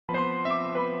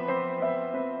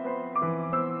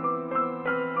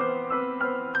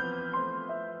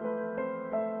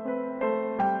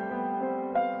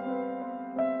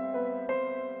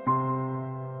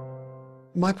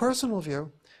My personal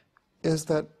view is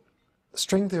that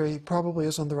string theory probably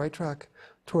is on the right track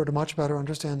toward a much better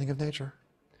understanding of nature.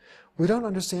 We don't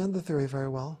understand the theory very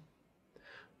well,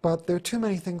 but there are too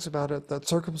many things about it that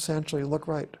circumstantially look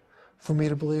right for me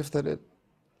to believe that it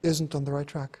isn't on the right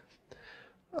track.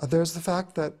 There's the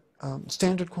fact that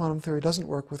standard quantum theory doesn't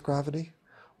work with gravity,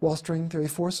 while string theory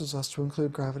forces us to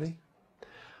include gravity.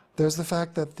 There's the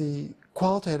fact that the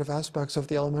qualitative aspects of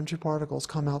the elementary particles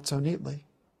come out so neatly.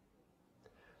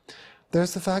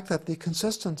 There's the fact that the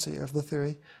consistency of the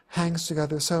theory hangs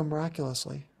together so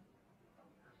miraculously,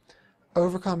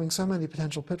 overcoming so many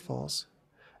potential pitfalls,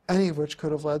 any of which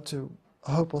could have led to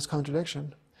a hopeless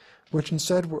contradiction, which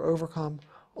instead were overcome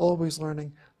always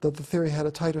learning that the theory had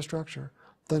a tighter structure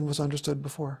than was understood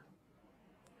before.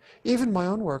 Even my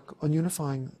own work on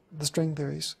unifying the string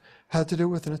theories had to do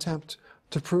with an attempt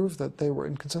to prove that they were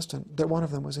inconsistent, that one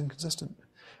of them was inconsistent.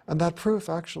 And that proof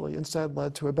actually instead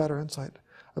led to a better insight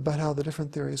about how the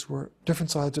different theories were different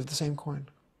sides of the same coin.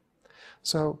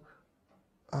 So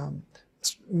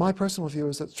my personal view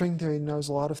is that string theory knows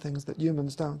a lot of things that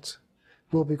humans don't.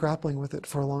 We'll be grappling with it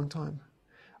for a long time.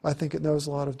 I think it knows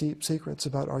a lot of deep secrets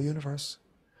about our universe.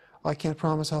 I can't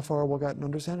promise how far we'll get in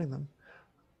understanding them.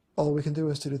 All we can do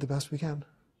is to do the best we can.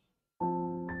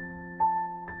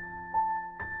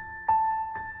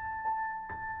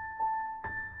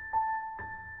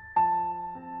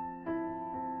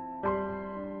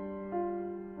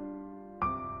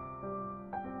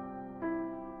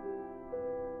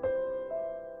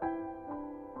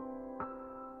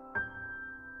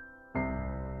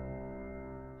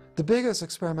 The biggest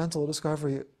experimental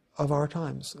discovery of our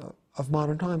times, of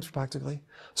modern times practically,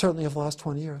 certainly of the last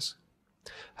 20 years,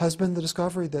 has been the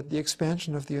discovery that the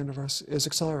expansion of the universe is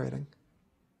accelerating.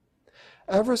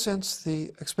 Ever since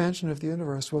the expansion of the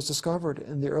universe was discovered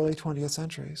in the early 20th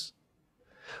centuries,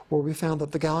 where we found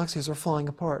that the galaxies are flying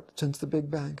apart since the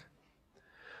Big Bang,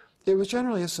 it was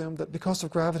generally assumed that because of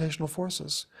gravitational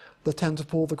forces that tend to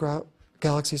pull the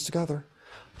galaxies together,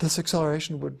 this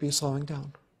acceleration would be slowing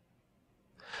down.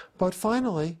 But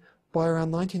finally, by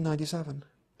around 1997,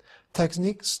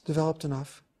 techniques developed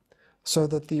enough so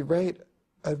that the rate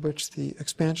at which the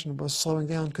expansion was slowing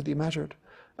down could be measured,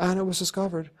 and it was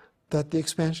discovered that the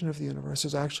expansion of the universe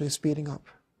is actually speeding up.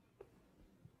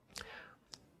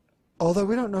 Although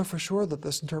we don't know for sure that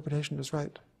this interpretation is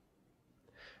right,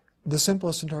 the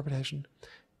simplest interpretation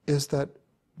is that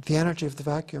the energy of the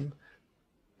vacuum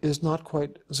is not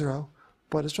quite zero,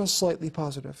 but it's just slightly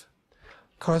positive,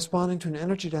 corresponding to an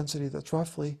energy density that's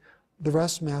roughly the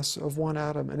rest mass of one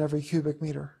atom in every cubic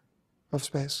meter of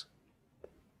space.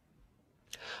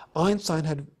 Einstein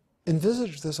had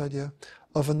envisaged this idea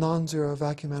of a non-zero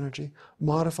vacuum energy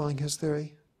modifying his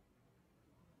theory,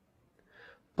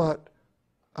 but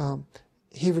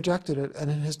he rejected it, and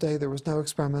in his day there was no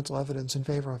experimental evidence in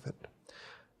favor of it.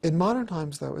 In modern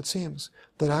times, though, it seems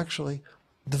that actually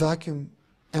the vacuum,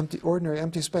 ordinary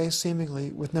empty space,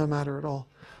 seemingly with no matter at all,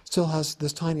 still has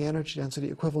this tiny energy density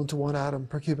equivalent to one atom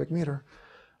per cubic meter,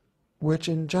 which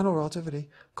in general relativity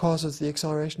causes the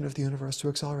acceleration of the universe to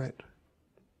accelerate.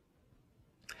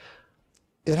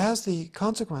 It has the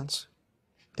consequence,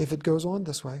 if it goes on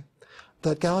this way,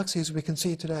 that galaxies we can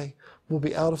see today will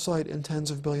be out of sight in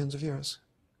tens of billions of years.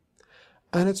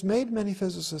 And it's made many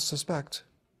physicists suspect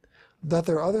that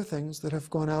there are other things that have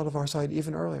gone out of our sight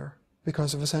even earlier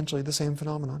because of essentially the same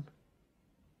phenomenon.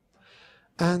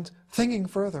 And thinking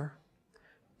further,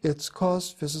 it's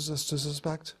caused physicists to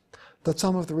suspect that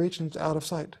some of the regions out of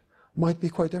sight might be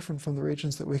quite different from the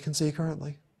regions that we can see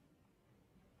currently.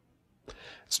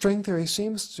 String theory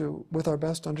seems to, with our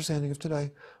best understanding of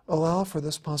today, allow for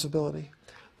this possibility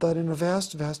that in a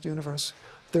vast, vast universe,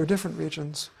 there are different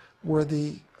regions where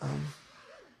the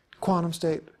quantum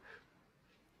state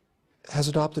has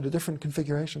adopted a different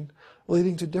configuration,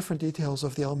 leading to different details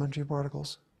of the elementary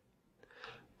particles,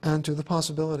 and to the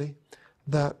possibility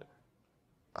that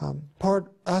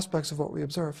aspects of what we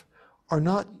observe are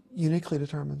not uniquely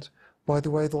determined by the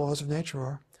way the laws of nature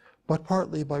are, but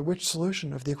partly by which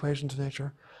solution of the equations of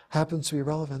nature happens to be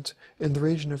relevant in the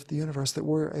region of the universe that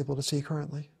we're able to see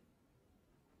currently.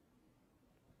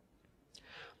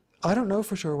 I don't know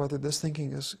for sure whether this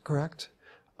thinking is correct.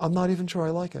 I'm not even sure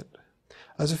I like it.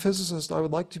 As a physicist, I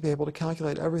would like to be able to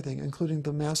calculate everything, including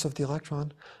the mass of the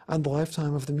electron and the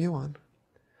lifetime of the muon,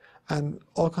 and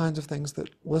all kinds of things that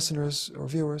listeners or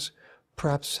viewers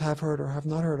perhaps have heard or have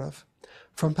not heard of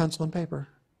from pencil and paper.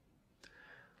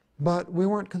 But we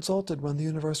weren't consulted when the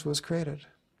universe was created.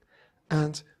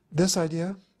 And this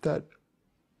idea that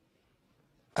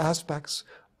aspects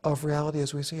of reality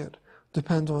as we see it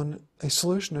depend on a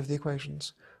solution of the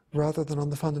equations rather than on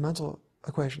the fundamental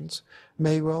equations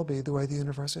may well be the way the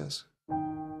universe is.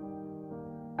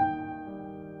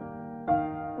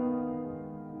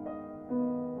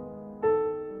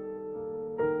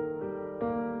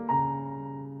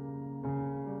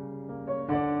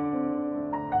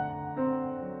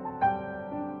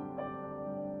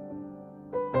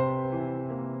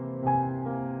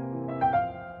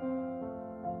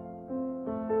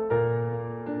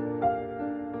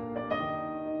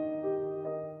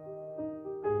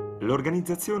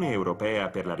 L'Organizzazione Europea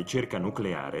per la Ricerca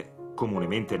Nucleare,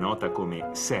 comunemente nota come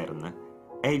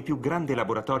CERN, è il più grande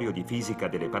laboratorio di fisica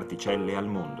delle particelle al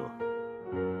mondo.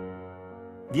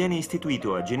 Viene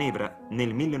istituito a Ginevra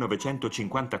nel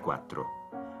 1954,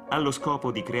 allo scopo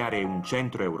di creare un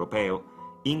centro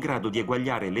europeo in grado di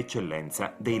eguagliare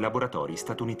l'eccellenza dei laboratori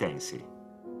statunitensi.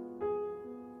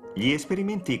 Gli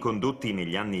esperimenti condotti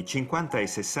negli anni 50 e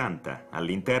 60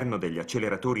 all'interno degli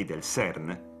acceleratori del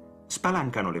CERN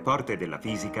spalancano le porte della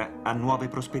fisica a nuove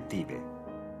prospettive.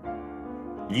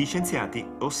 Gli scienziati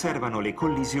osservano le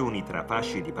collisioni tra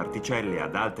fasci di particelle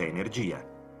ad alta energia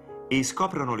e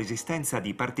scoprono l'esistenza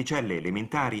di particelle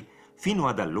elementari fino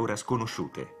ad allora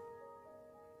sconosciute.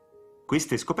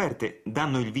 Queste scoperte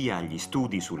danno il via agli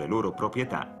studi sulle loro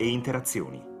proprietà e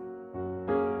interazioni.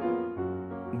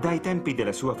 Dai tempi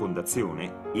della sua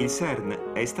fondazione, il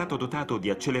CERN è stato dotato di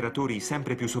acceleratori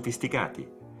sempre più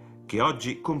sofisticati, che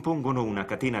oggi compongono una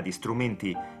catena di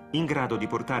strumenti in grado di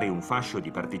portare un fascio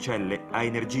di particelle a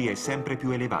energie sempre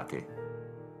più elevate.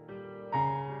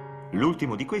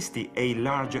 L'ultimo di questi è il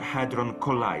Large Hadron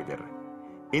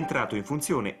Collider, entrato in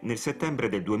funzione nel settembre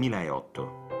del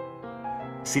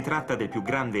 2008. Si tratta del più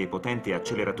grande e potente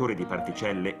acceleratore di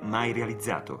particelle mai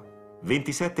realizzato.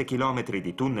 27 km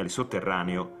di tunnel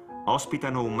sotterraneo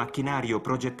ospitano un macchinario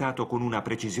progettato con una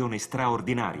precisione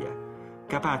straordinaria,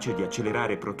 capace di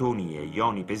accelerare protoni e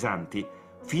ioni pesanti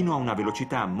fino a una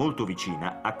velocità molto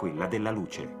vicina a quella della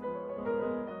luce.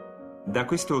 Da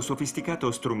questo sofisticato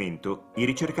strumento, i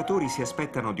ricercatori si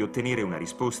aspettano di ottenere una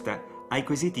risposta ai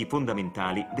quesiti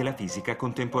fondamentali della fisica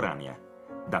contemporanea.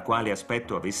 Da quale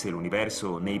aspetto avesse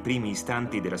l'universo nei primi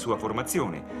istanti della sua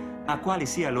formazione, a quale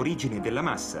sia l'origine della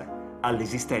massa,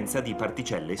 all'esistenza di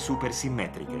particelle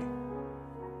supersimmetriche.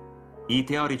 I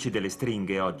teorici delle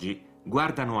stringhe oggi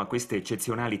guardano a queste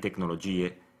eccezionali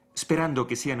tecnologie sperando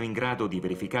che siano in grado di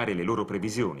verificare le loro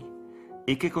previsioni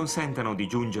e che consentano di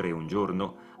giungere un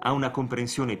giorno a una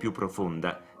comprensione più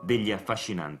profonda degli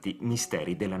affascinanti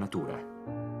misteri della natura.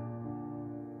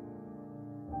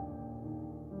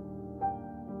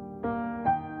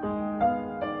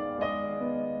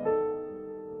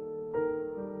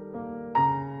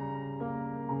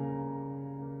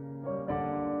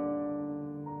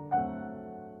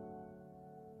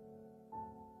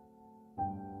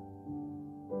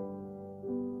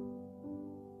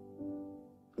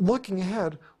 Looking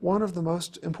ahead, one of the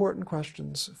most important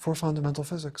questions for fundamental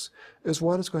physics is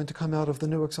what is going to come out of the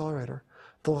new accelerator,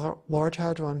 the Large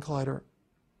Hadron Collider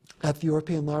at the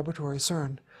European Laboratory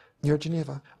CERN near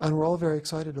Geneva, and we're all very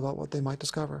excited about what they might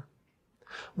discover.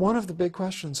 One of the big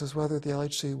questions is whether the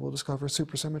LHC will discover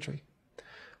supersymmetry.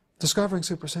 Discovering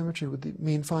supersymmetry would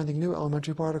mean finding new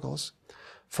elementary particles,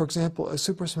 for example, a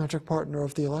supersymmetric partner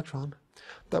of the electron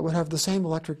that would have the same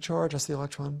electric charge as the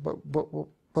electron,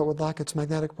 but would lack its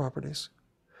magnetic properties.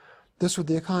 This would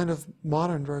be a kind of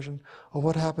modern version of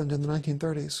what happened in the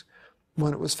 1930s,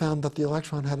 when it was found that the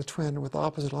electron had a twin with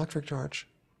opposite electric charge.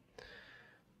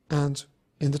 And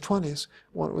in the 20s,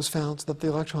 when it was found that the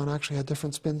electron actually had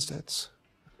different spin states.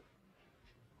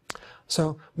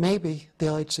 So maybe the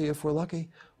LHC, if we're lucky,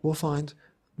 will find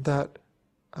that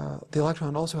the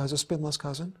electron also has a spinless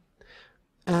cousin.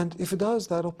 And if it does,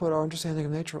 that'll put our understanding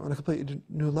of nature on a completely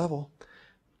new level.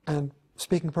 And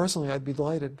speaking personally, I'd be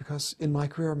delighted because in my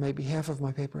career, maybe half of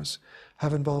my papers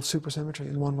have involved supersymmetry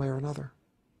in one way or another.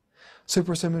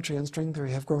 Supersymmetry and string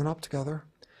theory have grown up together.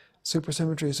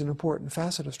 Supersymmetry is an important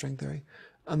facet of string theory,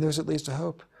 and there's at least a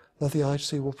hope that the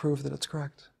LHC will prove that it's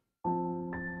correct.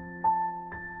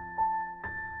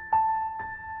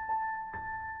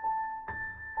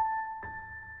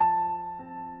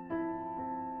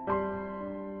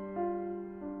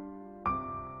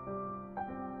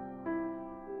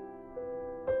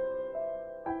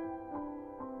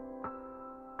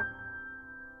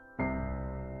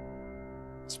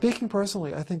 Speaking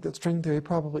personally, I think that string theory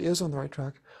probably is on the right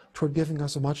track toward giving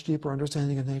us a much deeper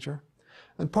understanding of nature.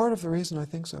 And part of the reason I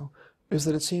think so is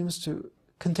that it seems to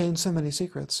contain so many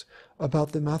secrets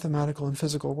about the mathematical and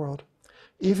physical world,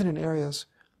 even in areas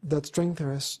that string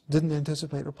theorists didn't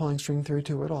anticipate applying string theory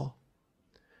to at all.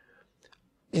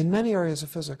 In many areas of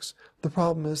physics, the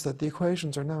problem is that the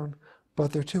equations are known,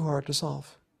 but they're too hard to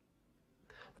solve.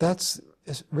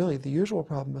 is really the usual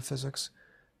problem of physics,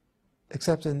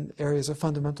 except in areas of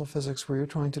fundamental physics where you're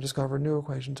trying to discover new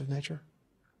equations of nature.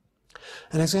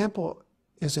 An example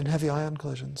is in heavy ion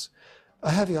collisions.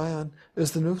 A heavy ion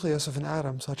is the nucleus of an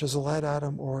atom, such as a lead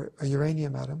atom or a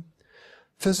uranium atom.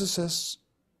 Physicists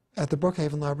at the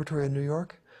Brookhaven Laboratory in New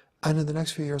York, and in the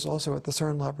next few years also at the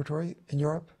CERN Laboratory in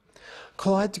Europe,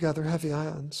 collide together heavy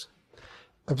ions,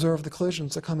 observe the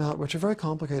collisions that come out, which are very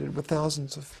complicated with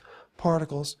thousands of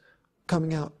particles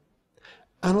coming out.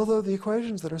 And although the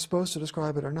equations that are supposed to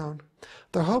describe it are known,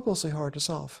 they're hopelessly hard to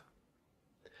solve.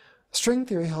 String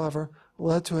theory, however,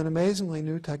 led to an amazingly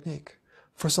new technique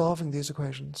for solving these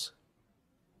equations,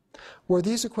 where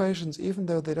these equations, even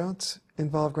though they don't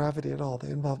involve gravity at all, they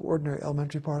involve ordinary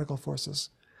elementary particle forces,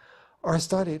 are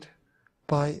studied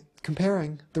by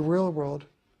comparing the real world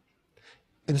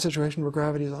in a situation where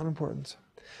gravity is unimportant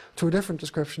to a different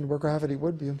description where gravity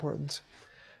would be important,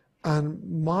 and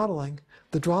modeling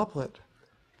the droplet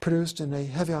produced in a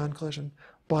heavy ion collision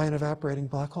by an evaporating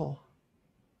black hole.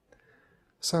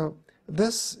 So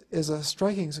this is a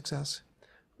striking success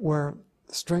where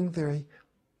string theory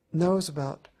knows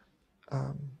about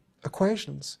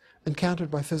equations encountered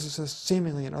by physicists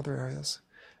seemingly in other areas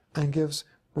and gives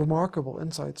remarkable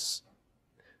insights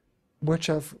which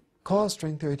have caused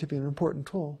string theory to be an important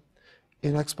tool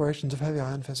in explorations of heavy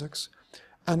ion physics.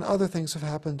 And other things have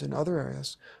happened in other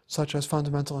areas, such as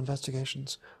fundamental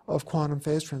investigations of quantum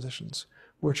phase transitions,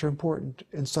 which are important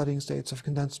in studying states of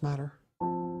condensed matter.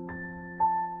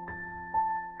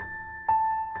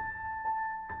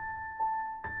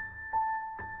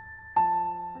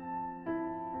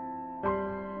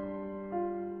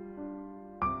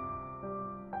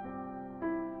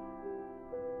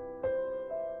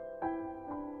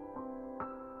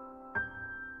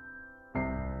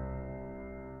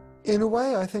 In a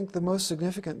way, I think the most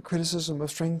significant criticism of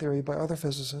string theory by other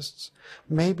physicists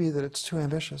may be that it's too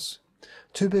ambitious,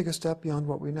 too big a step beyond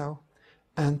what we know,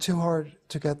 and too hard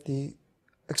to get the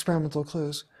experimental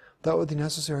clues that would be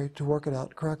necessary to work it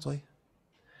out correctly.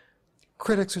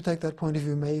 Critics who take that point of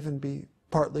view may even be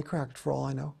partly correct, for all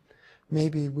I know.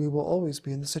 Maybe we will always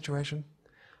be in the situation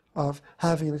of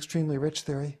having an extremely rich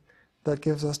theory that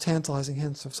gives us tantalizing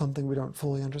hints of something we don't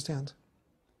fully understand.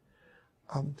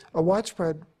 A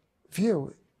widespread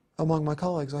view among my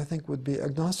colleagues, I think, would be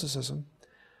agnosticism.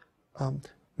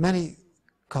 Many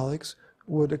colleagues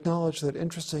would acknowledge that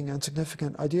interesting and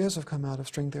significant ideas have come out of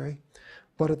string theory,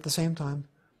 but at the same time,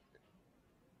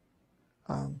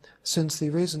 since the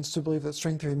reasons to believe that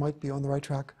string theory might be on the right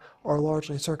track are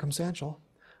largely circumstantial,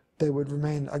 they would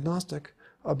remain agnostic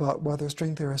about whether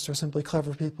string theorists are simply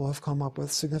clever people who have come up with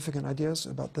significant ideas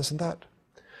about this and that,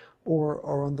 or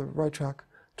are on the right track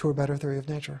to a better theory of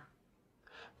nature.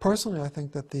 Personally, I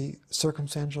think that the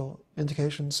circumstantial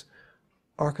indications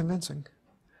are convincing.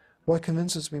 What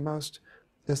convinces me most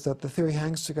is that the theory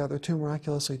hangs together too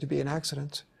miraculously to be an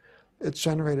accident. It's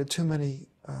generated too many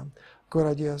good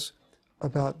ideas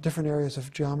about different areas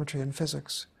of geometry and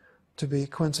physics to be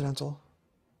coincidental.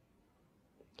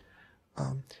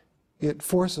 It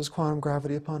forces quantum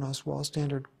gravity upon us, while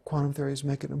standard quantum theories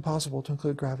make it impossible to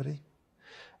include gravity.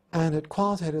 And it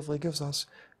qualitatively gives us,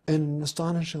 in an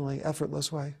astonishingly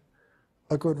effortless way,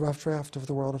 a good rough draft of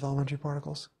the world of elementary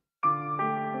particles.